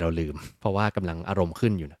บางทีเราลืมเพราะว่ากำลังอารมณ์ขึ้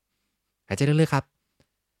นอยู่นะหายใจลึกๆครับ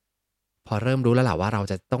พอเริ่มรู้แล้วแหละว่าเรา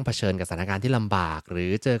จะต้องเผชิญกับสถานการณ์ที่ลำบากหรือ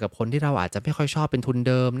เจอกับคนที่เราอาจจะไม่ค่อยชอบเป็นทุน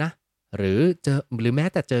เดิมนะหรือแม้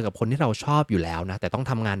แต่เจอกับคนที่เราชอบอยู่แล้วนะแต่ต้อง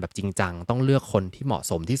ทำงานแบบจริงจังต้องเลือกคนที่เหมาะ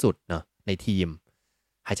สมที่สุดเนาะในทีม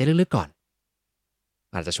หายใจลึกๆก่อน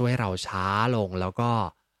อาจจะช่วยให้เราช้าลงแล้วก็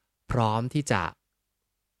พร้อมที่จะ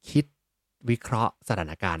คิดวิเคราะห์สถา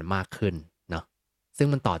นการณ์มากขึ้นเนาะซึ่ง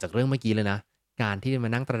มันต่อจากเรื่องเมื่อกี้เลยนะ การที่มา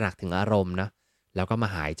นั่งตระหนักถึงอารมณ์นะแล้วก็มา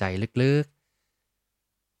หายใจลึก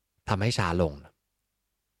ๆทำให้ช้าลงนะ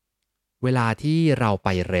เวลาที่เราไป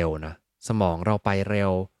เร็วนะสมองเราไปเร็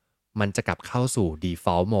ว มันจะกลับเข้าสู่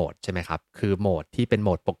default mode ใช่ไหมครับคือโหมดที่เป็นโหม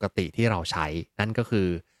ดปกติที่เราใช้นั่นก็คือ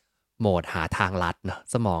โหมดหาทางลัดเนาะ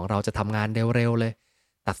สมองเราจะทำงานเร็วๆเลย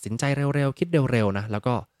ตัดสินใจเร็วๆคิดเร็วๆนะแล้ว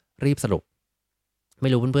ก็รีบสรุปไม่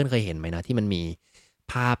รู้เพื่อนๆเคยเห็นไหมนะที่มันมี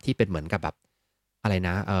ภาพที่เป็นเหมือนกับแบบอะไรน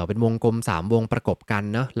ะเป็นวงกลม3วงประกบกัน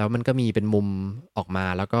เนาะแล้วมันก็มีเป็นมุมออกมา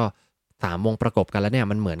แล้วก็3วงประกบกันแล้วเนี่ย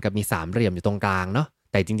มันเหมือนกับมีสามเหลี่ยมอยู่ตรงกลางเนาะ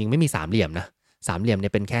แต่จริงๆไม่มีสามเหลี่ยมนะสามเหลี่ยมเนี่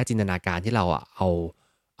ยเป็นแค่จินตนาการที่เราอะเอ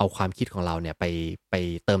าความคิดของเราเนี่ยไป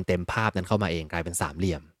เติมเต็มภาพนั้นเข้ามาเองกลายเป็นสามเห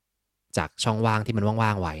ลี่ยมจากช่องว่างที่มันว่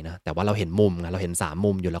างๆไว้นะแต่ว่าเราเห็นมุมไงเราเห็น3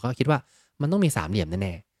มุมอยู่แล้วก็คิดว่ามันต้องมีสามเหลี่ยมแ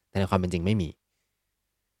น่ๆแต่ในความเป็นจริงไม่มี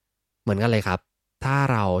เหมือนกันเลยครับถ้า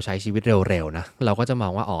เราใช้ชีวิตเร็วๆนะเราก็จะมอ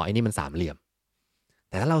งว่าอ๋อไอ้นี่มันสามเหลี่ยม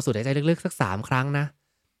แต่ถ้าเราสูดหายใจลึกๆสัก3ครั้งนะ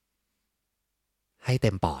ให้เต็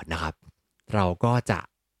มปอดนะครับเราก็จะ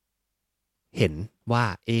เห็นว่า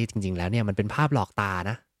จริงๆแล้วเนี่ยมันเป็นภาพหลอกตา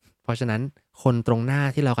นะเพราะฉะนั้นคนตรงหน้า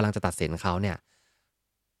ที่เรากำลังจะตัดสินเขาเนี่ย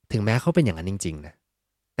ถึงแม้เขาเป็นอย่างนั้นจริงๆนะ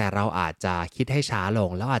แต่เราอาจจะคิดให้ช้าลง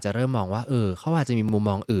แล้วอาจจะเริ่มมองว่าเขาอาจจะมีมุม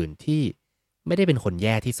มองอื่นที่ไม่ได้เป็นคนแ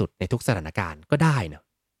ย่ที่สุดในทุกสถานการณ์ก็ได้เนาะ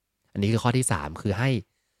อันนี้คือข้อที่3คือให้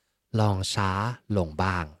ลองช้าลง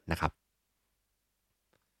บ้างนะครับ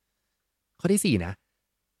ข้อที่4นะ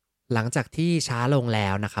หลังจากที่ช้าลงแล้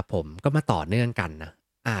วนะครับผมก็มาต่อเนื่องกันนะ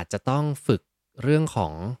อาจจะต้องฝึกเรื่องขอ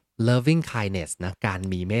ง loving kindness นะการ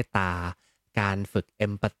มีเมตตาการฝึก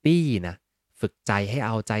empathy นะฝึกใจให้เ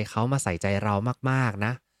อาใจเขามาใส่ใจเรามากๆน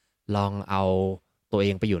ะลองเอาตัวเอ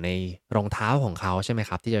งไปอยู่ในรองเท้าของเขาใช่ไหม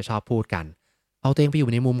ครับที่จะชอบพูดกันเอาตัวเองไปอ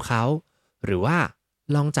ยู่ในมุมเขาหรือว่า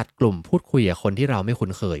ลองจัดกลุ่มพูดคุยกับคนที่เราไม่คุ้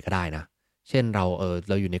นเคยก็ได้นะเช่นเรา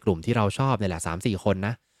อยู่ในกลุ่มที่เราชอบเนี่ยแหละ3-4คนน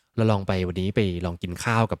ะ เราลองไปวันนี้ไปลองกิน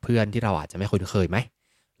ข้าวกับเพื่อนที่เราอาจจะไม่คุ้นเคยไหม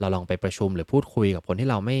เราลองไปประชุมหรือพูดคุยกับคนที่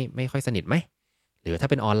เราไม่ค่อยสนิทไหมหรือถ้า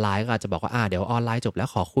เป็นออนไลน์ก็อาจจะบอกว่าเดี๋ยวออนไลน์จบแล้ว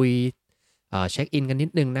ขอคุยเช็คอินกันนิด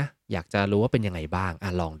นึงนะอยากจะรู้ว่าเป็นยังไงบ้าง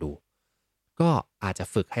ลองดูก็อาจจะ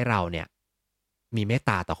ฝึกให้เราเนี่ยมีเมต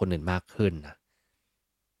ตาต่อคนอื่นมากขึ้นนะ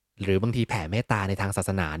หรือบางทีแผ่เมตตาในทางศาส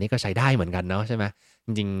นานี่ก็ใช้ได้เหมือนกันเนาะใช่ไหมจ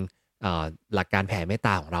ริงๆหลักการแผ่เมตต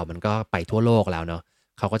าของเรามันก็ไปทั่วโลกแล้วเนาะ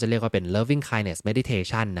เขาก็จะเรียกว่าเป็น loving kindness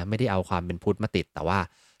meditation นะไม่ได้เอาความเป็นพุทธมาติดแต่ว่า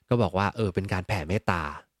ก็บอกว่าเป็นการแผ่เมตตา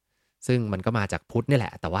ซึ่งมันก็มาจากพุทธนี่แหล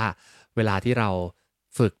ะแต่ว่าเวลาที่เรา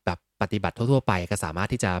ฝึกแบบปฏิบัติทั่วๆไปก็สามารถ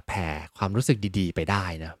ที่จะแผ่ความรู้สึกดีๆไปได้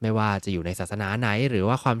นะไม่ว่าจะอยู่ในศาสนาไหนหรือ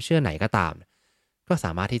ว่าความเชื่อไหนก็ตามก็ส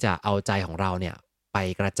ามารถที่จะเอาใจของเราเนี่ยไป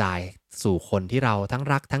กระจายสู่คนที่เราทั้ง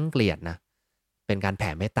รักทั้งเกลียดนะเป็นการแผ่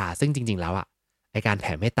เมตตาซึ่งจริงๆแล้วอะไอการแ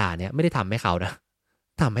ผ่เมตตาเนี่ยไม่ได้ทำให้เขานะ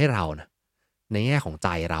ทำให้เรานะ ในแง่ของใจ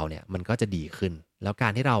เราเนี่ยมันก็จะดีขึ้นแล้วกา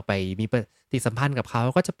รที่เราไปมีปฏิสัมพันธ์กับเขา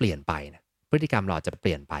ก็จะเปลี่ยนไปนะพฤติกรรมเราจะเป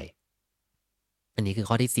ลี่ยนไปอันนี้คือ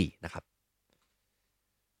ข้อที่4นะครับ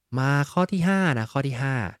มาข้อที่5นะข้อที่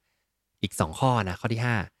5อีก2ข้อนะข้อที่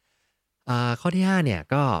5ข้อที่5เนี่ย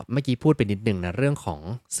ก็เมื่อกี้พูดไปนิดหนึ่งนะเรื่องของ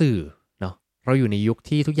สื่อเนาะเราอยู่ในยุค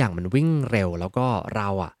ที่ทุกอย่างมันวิ่งเร็วแล้วก็เรา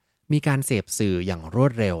อะมีการเสพสื่ออย่างรว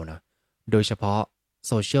ดเร็วนะโดยเฉพาะ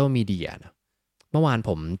โซเชียลมีเดียนะ เมื่อวานผ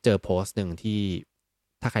มเจอโพสต์หนึ่งที่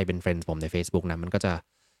ถ้าใครเป็นเฟรนด์ผมใน Facebook นะมันก็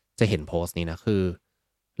จะเห็นโพสต์นี้นะคือ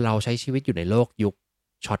เราใช้ชีวิตอยู่ในโลกยุค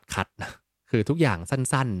ช็อตคัทนะคือทุกอย่าง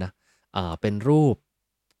สั้นๆนะเป็นรูป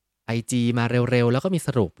IG มาเร็วๆแล้วก็มีส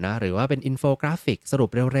รุปนะหรือว่าเป็นอินโฟกราฟิกสรุป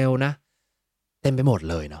เร็วๆนะเต็มไปหมด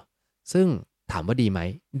เลยเนาะซึ่งถามว่าดีไหม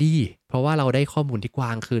ดีเพราะว่าเราได้ข้อมูลที่กว้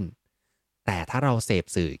างขึ้นแต่ถ้าเราเสพ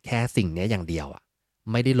สื่อแค่สิ่งนี้อย่างเดียวอะ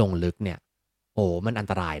ไม่ได้ลงลึกเนี่ยมันอัน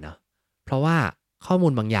ตรายเนาะ เพราะว่าข้อมู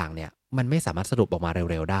ลบางอย่างเนี่ยมันไม่สามารถสรุปออกมา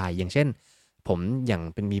เร็วๆได้อย่างเช่นผมอย่าง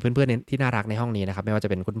เป็นมีเพื่อนๆที่น่ารักในห้องนี้นะครับไม่ว่าจะ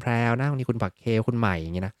เป็นคุณแพรวนะวันนี้คุณปักเคคุณใหม่อ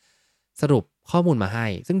ย่างเงี้ยนะสรุปข้อมูลมาให้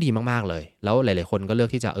ซึ่งดีมากๆเลยแล้วหลายๆคนก็เลือก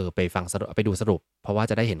ที่จะไปฟังสรุปไปดูสรุปเพราะว่า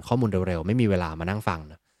จะได้เห็นข้อมูลเร็วๆไม่มีเวลามานั่งฟัง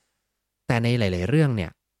นะแต่ในหลายๆเรื่องเนี่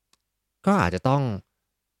ยก็อาจจะต้อง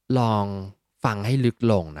ลองฟังให้ลึก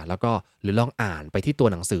ลงนะแล้วก็หรือลองอ่านไปที่ตัว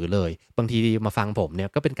หนังสือเลยบางทีมาฟังผมเนี่ย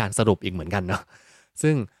ก็เป็นการสรุปอีกเหมือนกันเนาะ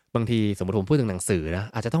ซึ่งบางทีสมมติผมพูดถึงหนังสือนะ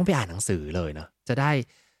อาจจะต้องไปอ่านหนังสือเลยนะจะได้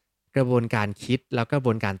กระบวนการคิดแล้วก็กระบ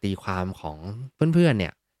วนการตีความของเพื่อนๆเนี่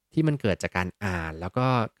ยที่มันเกิดจากการอ่านแล้วก็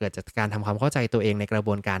เกิดจากการทำความเข้าใจตัวเองในกระบ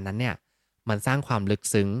วนการนั้นเนี่ยมันสร้างความลึก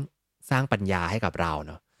ซึ้งสร้างปัญญาให้กับเราเ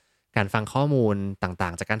นาะการฟังข้อมูลต่า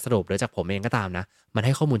งๆจากการสรุปหรือจากผมเองก็ตามนะมันใ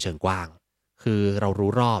ห้ข้อมูลเชิงกว้างคือเรารู้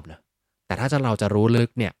รอบนะแต่ถ้าเราจะรู้ลึก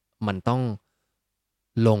เนี่ยมันต้อง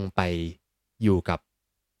ลงไปอยู่กับ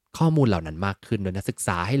ข้อมูลเหล่านั้นมากขึ้นโดยนักศึกษ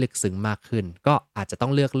าให้ลึกซึ้งมากขึ้นก็อาจจะต้อ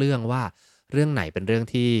งเลือกเรื่องว่าเรื่องไหนเป็นเรื่อง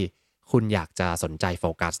ที่คุณอยากจะสนใจโฟ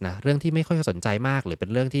กัสนะเรื่องที่ไม่ค่อยสนใจมากหรือเป็น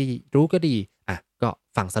เรื่องที่รู้ก็ดีก็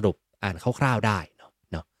ฟังสรุปอ่านคร่าวๆได้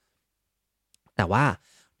เนาะแต่ว่า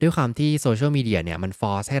ด้วยความที่โซเชียลมีเดียเนี่ยมันฟ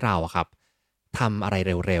อร์สให้เราอะครับ ทำอะไร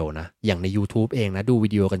เร็วๆนะอย่างในยูทูบเองนะดูวิ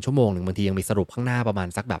ดีโอกันชั่วโมงหนึ่งบางทียังมีสรุปข้างหน้าประมาณ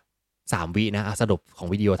สักแบบ3 วินะสรุปของ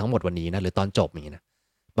วิดีโอทั้งหมดวันนี้นะหรือตอนจบอย่างงี้นะ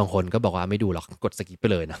บางคนก็บอกว่าไม่ดูหรอกกดสกิปไป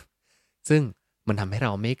เลยนะซึ่งมันทำให้เร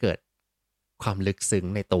าไม่เกิดความลึกซึ้ง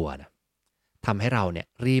ในตัวนะทำให้เราเนี่ย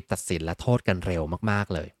รีบตัดสินและโทษกันเร็วมาก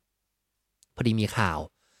ๆเลยพอดีมีข่าว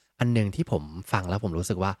อันหนึ่งที่ผมฟังแล้วผมรู้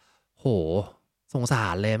สึกว่าโหสงสา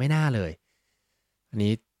รเลยไม่น่าเลยอัน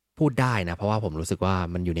นี้พูดได้นะเพราะว่าผมรู้สึกว่า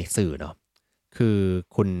มันอยู่ในสื่อเนาะ คือ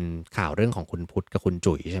คุณข่าวเรื่องของคุณพุทธกับคุณ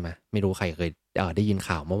จุ๋ยใช่ไหมไม่รู้ใครเคยได้ยิน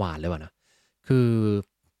ข่าวเมื่อวานหรือเปล่านะคือ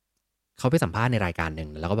เขาไปสัมภาษณ์ในรายการหนึ่ง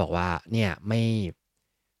แล้วก็บอกว่าเนี่ยไม่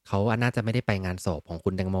เขาน่าจะไม่ได้ไปงานศพของคุ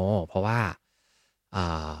ณแตงโมเพราะว่าอ่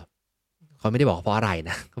าเขาไม่ได้บอกว่าเพราะอะไร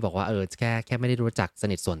นะเขาบอกว่าแค่ไม่ได้รู้จักส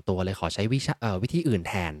นิทส่วนตัวเลยขอใช้วิธีอื่น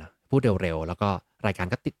แทนพูดเร็วๆแล้วก็รายการ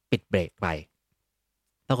ก็ติดปิดเบรกไป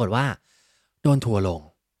ปรากฏว่าโดนทัวร์ลง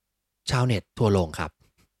ชาวเน็ตทัวร์ลงครับ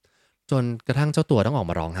จนกระทั่งเจ้าตัวต้องออก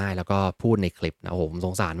มาร้องไห้แล้วก็พูดในคลิปนะโอ้โหผมส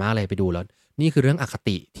งสารมากเลยไปดูแล้วนี่คือเรื่องอค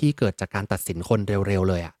ติที่เกิดจากการตัดสินคนเร็วๆ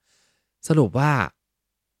เลยอะสรุปว่า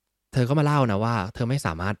เธอก็มาเล่านะว่าเธอไม่ส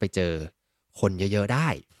ามารถไปเจอคนเยอะๆได้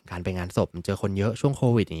การไปงานศพมันเจอคนเยอะช่วงโค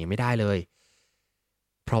วิดอย่างนี้ไม่ได้เลย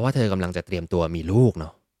เพราะว่าเธอกำลังจะเตรียมตัวมีลูกเนา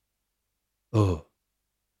ะเออ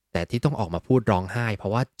แต่ที่ต้องออกมาพูดร้องไห้เพรา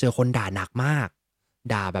ะว่าเจอคนด่าหนักมาก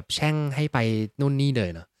ด่าแบบแช่งให้ไปนู่นนี่เลย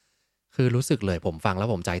เนาะ คือรู้สึกเลยผมฟังแล้ว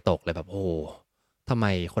ผมใจตกเลยแบบโอ้ทำไม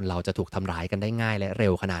คนเราจะถูกทำร้ายกันได้ง่ายและเร็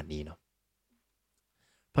วขนาดนี้เนาะ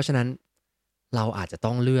เพราะฉะนั้นเราอาจจะ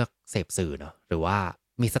ต้องเลือกเสพสื่อเนาะหรือว่า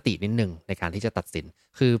มีสตินิดหนึ่งในการที่จะตัดสิน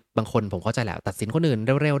คือบางคนผมเข้าใจแหละตัดสินคนอื่น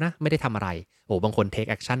เร็วๆนะไม่ได้ทำอะไรโอ้บางคน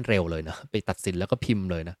take action เร็วเลยนะไปตัดสินแล้วก็พิมพ์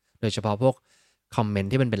เลยนะโดยเฉพาะพวกคอมเมน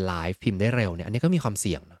ต์ที่มันเป็นไลฟ์พิมพ์ได้เร็วเนี่ยอันนี้ก็มีความเ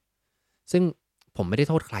สี่ยงนะซึ่งผมไม่ได้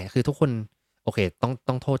โทษใครคือทุกคนโอเค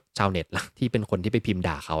ต้องโทษชาวเน็ตละที่เป็นคนที่ไปพิมพ์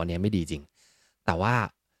ด่าเขาอันนี้ไม่ดีจริง แต่ว่า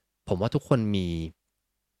ผมว่าทุกคน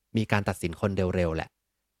มีการตัดสินคนเร็วๆแหละ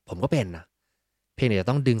ผมก็เป็นนะเพียงแต่จะ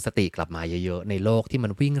ต้องดึงสติกลับมาเยอะๆในโลกที่มั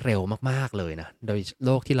นวิ่งเร็วมากๆเลยนะโดยโ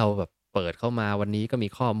ลกที่เราแบบเปิดเข้ามาวันนี้ก็มี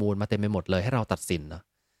ข้อมูลมาเต็มไปหมดเลยให้เราตัดสินเนาะ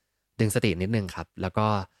ดึงสตินิดนึงครับแล้วก็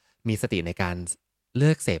มีสติในการเลื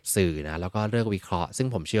อกเสพสื่อนะแล้วก็เลือกวิเคราะห์ซึ่ง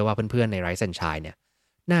ผมเชื่อว่าเพื่อนๆใน Rise and Shine เนี่ย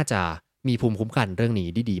น่าจะมีภูมิคุ้มกันเรื่องนี้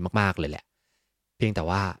ดีมากๆเลยแหละ เพียงแต่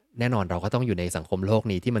ว่าแน่นอนเราก็ต้องอยู่ในสังคมโลก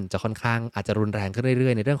นี้ที่มันจะค่อนข้างอาจจะรุนแรงขึ้นเรื่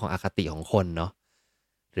อยๆในเรื่องของอคติของคนเนาะ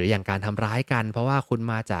หรืออย่างการทำร้ายกันเพราะว่าคุณ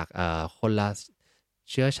มาจากคนละ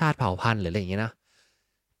เชื้อชาติเผ่าพันธุ์หรืออะไรอย่างเงี้ยนะ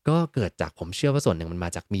ก็เกิดจากผมเชื่อว่าส่วนหนึ่งมันมา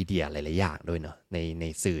จากมีเดียหลายๆอย่างด้วยเนาะใน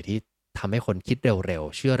สื่อที่ทำให้คนคิดเร็ว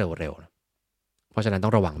ๆเชื่อเร็วๆนะเพราะฉะนั้นต้อ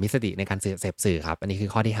งระวังมีสติในการเสพสื่อครับอันนี้คือ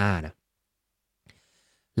ข้อที่5นะ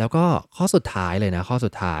แล้วก็ข้อสุดท้ายเลยนะข้อสุ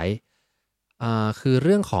ดท้าย คือเ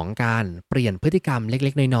รื่องของการเปลี่ยนพฤติกรรมเ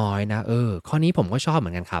ล็กๆน้อยๆนะข้อนี้ผมก็ชอบเหมื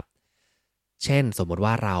อนกันครับเช่นสมมุติ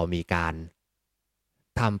ว่าเรามีการ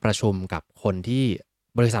ทำประชุมกับคนที่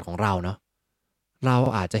บริษัทของเราเนาะเรา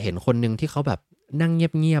อาจจะเห็นคนหนึ่งที่เขาแบบนั่งเ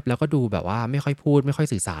งียบๆแล้วก็ดูแบบว่าไม่ค่อยพูดไม่ค่อย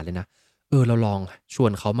สื่อสารเลยนะเราลองชว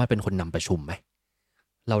นเขามาเป็นคนนำประชุมไหม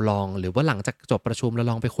เราลองหรือว่าหลังจากจบประชุมเรา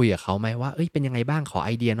ลองไปคุยกับเขาไหมว่าเอ้ยเป็นยังไงบ้างขอไ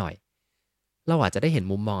อเดียหน่อย เราอาจจะได้เห็น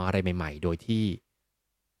มุมมองอะไรใหม่ๆ โดยที่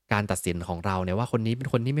การตัดสินของเราเนี่ยว่าคนนี้เป็น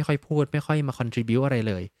คนที่ไม่ค่อยพูดไม่ค่อยมา contribute อะไร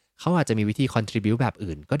เลยเขาอาจจะมีวิธี contribute แบบ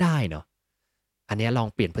อื่นก็ได้เนาะอันนี้ลอง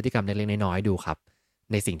เปลี่ยนพฤติกรรมเล็กๆน้อยๆดูครับ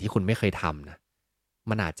ในสิ่งที่คุณไม่เคยทำนะ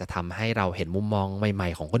มันอาจจะทำให้เราเห็นมุมมองใหม่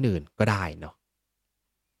ๆของคนอื่นก็ได้เนาะ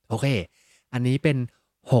โอเคอันนี้เป็น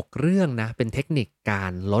6เรื่องนะเป็นเทคนิคกา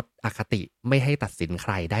รลดอคติไม่ให้ตัดสินใค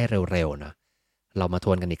รได้เร็วๆนะ เรามาท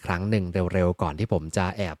วนกันอีกครั้งหนึ่งเร็วๆก่อนที่ผมจะ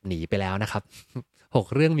แอบหนีไปแล้วนะครับ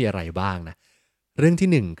6เรื่องมีอะไรบ้างนะเรื่อง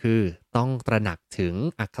ที่1คือต้องตระหนักถึง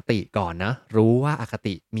อคติก่อนนะรู้ว่าอค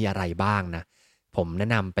ติมีอะไรบ้างนะผมแนะ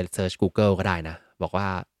นำไปเซิร์ช Google ก็ได้นะบอกว่า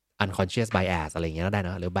unconscious bias อะไรอย่างเงี้ยก็ได้น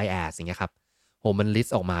ะหรือ bias อย่างเงี้ยครับโหมันลิส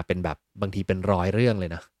ต์ออกมาเป็นแบบบางทีเป็น100เรื่องเล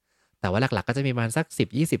ยนะแต่ว่าหลักๆก็จะมีประมาณสัก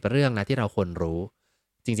10-20เรื่องนะที่เราควรรู้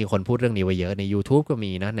จริงๆคนพูดเรื่องนี้ไว้เยอะในยูทูบก็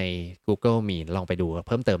มีนะใน Google มีลองไปดูเ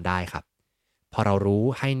พิ่มเติมได้ครับ พอเรารู้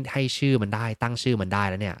ให้ชื่อมันได้ตั้งชื่อมันได้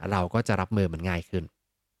แล้วเนี่ยเราก็จะรับมือมันง่ายขึ้น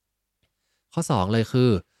ข้อ2เลยคือ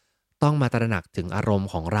ต้องมาตระหนักถึงอารมณ์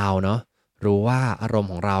ของเราเนาะรู้ว่าอารมณ์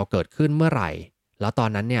ของเราเกิดขึ้นเมื่อไหร่แล้วตอน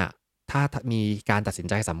นั้นเนี่ยถ้ามีการตัดสิน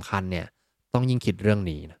ใจสำคัญเนี่ยต้องยิ่งคิดเรื่อง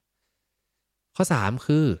นี้นะข้อ3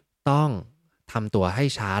คือต้องทำตัวให้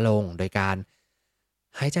ช้าลงโดยการ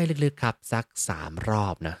หายใจลึกๆครับสัก3 รอ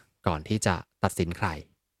บนะก่อนที่จะตัดสินใคร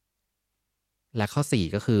และข้อ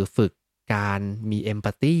4ก็คือฝึกการมี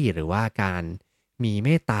empathy หรือว่าการมีเม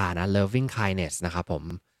ตตานะ loving kindness นะครับผม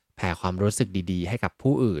แผ่ความรู้สึกดีๆให้กับ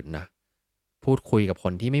ผู้อื่นนะพูดคุยกับค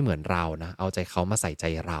นที่ไม่เหมือนเรานะเอาใจเขามาใส่ใจ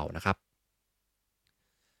เรานะครับ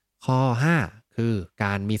ข้อ5คื คือก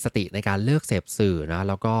ารมีสติในการเลือกเสพสื่อนะ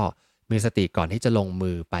แล้วก็มีสติก่อนที่จะลง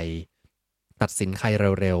มือไปตัดสินใคร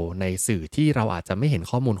เร็วๆในสื่อที่เราอาจจะไม่เห็น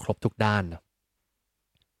ข้อมูลครบทุกด้านนะ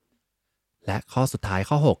และข้อสุดท้าย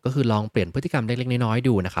ข้อ6ก็คือลองเปลี่ยนพฤติกรรมเล็กๆน้อยๆ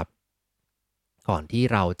ดูนะครับก่อนที่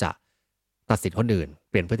เราจะตัดสินคนอื่น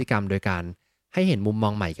เปลี่ยนพฤติกรรมโดยการให้เห็นมุมม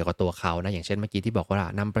องใหม่เกี่ยวกับตัวเขานะอย่างเช่นเมื่อกี้ที่บอกว่า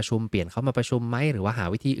นำประชุมเปลี่ยนเขามาประชุมไหมหรือว่าหา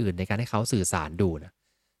วิธีอื่นในการให้เขาสื่อสารดูนะ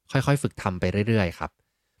ค่อยๆฝึกทำไปเรื่อยๆครับ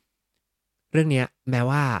เรื่องเนี้ยแม้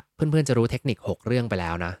ว่าเพื่อนๆจะรู้เทคนิค6เรื่องไปแล้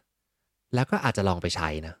วนะแล้วก็อาจจะลองไปใช้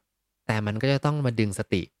นะแต่มันก็จะต้องมาดึงส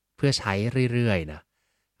ติเพื่อใช้เรื่อยๆนะ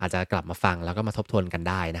อาจจะกลับมาฟังแล้วก็มาทบทวนกัน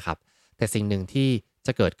ได้นะครับแต่สิ่งหนึ่งที่จ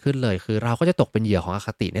ะเกิดขึ้นเลยคือเราก็จะตกเป็นเหยื่อของอค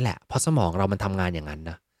ตินี่แหละเพราะสมองเรามันทำงานอย่างนั้น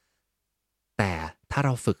นะแต่ถ้าเร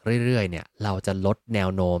าฝึกเรื่อยๆเนี่ยเราจะลดแนว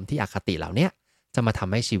โน้มที่อคติเหล่าเนี้ยจะมาท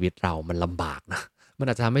ำให้ชีวิตเรามันลำบากนะมัน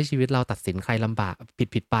อาจจะทำให้ชีวิตเราตัดสินใครลำบาก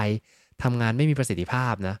ผิดๆไปทำงานไม่มีประสิทธิภา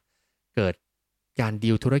พนะ เกิดการ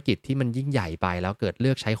ดีลธุรกิจที่มันยิ่งใหญ่ไปแล้วเกิดเลื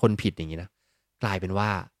อกใช้คนผิดอย่างนี้นะกลายเป็นว่า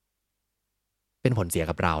เป็นผลเสีย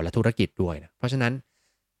กับเราและธุรกิจด้วยนะเพราะฉะนั้น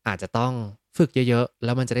อาจจะต้องฝึกเยอะๆแ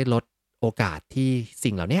ล้วมันจะได้ลดโอกาสที่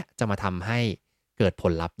สิ่งเหล่านี้จะมาทำให้เกิดผ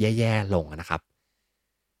ลลัพธ์แย่ๆลงนะครับ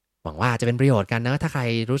หวังว่าจะเป็นประโยชน์กันนะถ้าใคร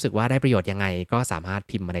รู้สึกว่าได้ประโยชน์ยังไงก็สามารถ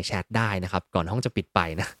พิมพ์มาในแชทได้นะครับก่อนห้องจะปิดไป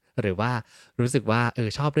นะหรือว่ารู้สึกว่า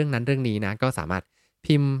ชอบเรื่องนั้นเรื่องนี้นะก็สามารถ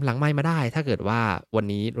พิมพ์หลังไมค์มาได้ถ้าเกิดว่าวัน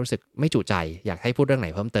นี้รู้สึกไม่จุใจอยากให้พูดเรื่องไหน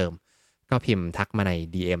เพิ่มเติมก็พิมพ์ทักมาใน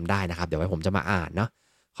DM ได้นะครับเดี๋ยวไว้ผมจะมาอ่านเนาะ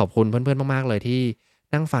ขอบคุณเพื่อนๆมากๆเลยที่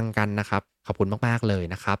นั่งฟังกันนะครับขอบคุณมากๆเลย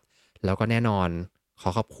นะครับแล้วก็แน่นอนขอ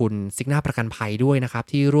ขอบคุณซิกนาประกันภัยด้วยนะครับ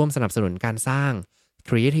ที่ร่วมสนับสนุนการสร้าง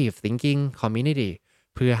Creative Thinking Community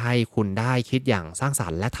เพื่อให้คุณได้คิดอย่างสร้างสร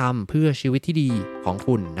รค์และทำเพื่อชีวิตที่ดีของ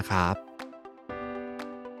คุณนะครับ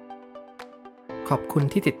ขอบคุณ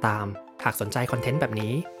ที่ติดตามหากสนใจคอนเทนต์แบบ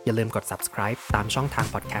นี้อย่าลืมกด subscribe ตามช่องทาง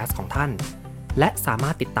podcast ของท่านและสามา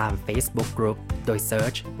รถติดตาม Facebook Group โดย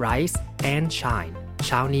search Rise and Shine เ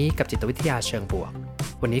ช้านี้กับจิตวิทยาเชิงบวก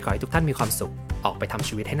วันนี้ขอให้ทุกท่านมีความสุขออกไปทำ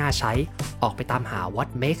ชีวิตให้น่าใช้ออกไปตามหา what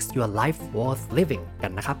makes your life worth living กั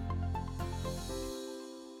นนะครับ